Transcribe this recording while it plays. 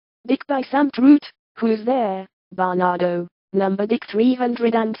Dick by Sam Truitt, Who's There, Barnardo, number Dick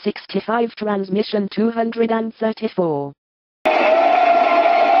 365 transmission 234.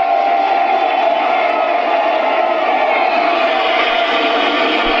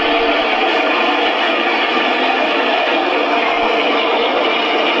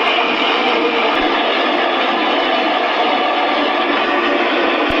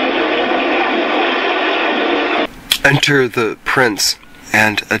 Enter the prince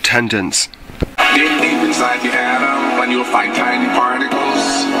and attendants. Dig deep inside the atom when you'll find tiny particles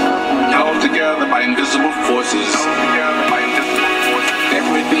held together by invisible forces.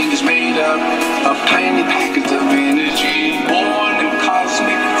 Everything is made up of tiny packets of energy born in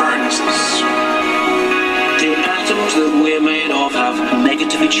cosmic furnaces. The atoms that we're made of have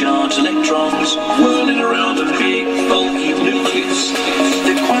negatively charged electrons whirling around a big bulky nucleus.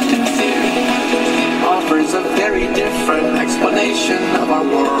 The quantum theory offers a very different explanation of our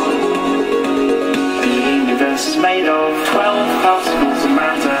world. The universe is made of 12 particles of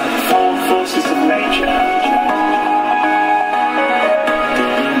matter, 4 forces of nature. The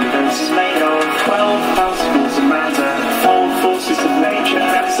universe is made of 12 particles of matter, 4 forces of nature.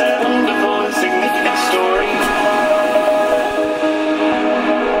 That's a wonderful and significant story.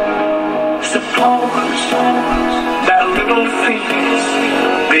 Suppose that little things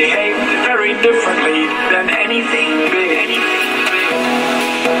behave very differently than anything big.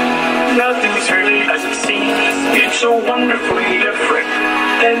 Nothing's really as it seems. It's so wonderfully different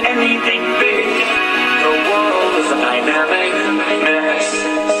than anything big. The world is a dynamic mess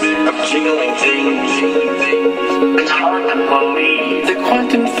of jiggling things. It's hard to believe. The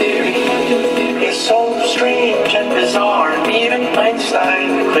quantum theory It's so strange and bizarre. Even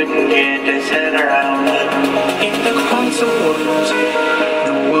Einstein couldn't get his head around it. In the quantum world,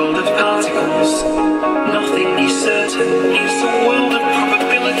 the world of particles, nothing is certain. It's a world of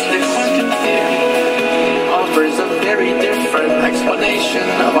probability. The quantum theory offers a very different explanation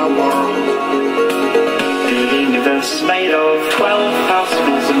of our world. The universe is made of 12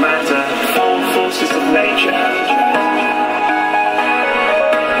 particles of matter, 4 forces of nature.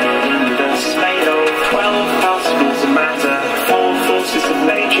 The universe is made of 12 particles of matter, 4 forces of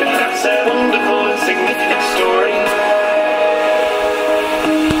nature. That's a wonderful and significant story.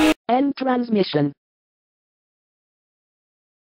 End transmission.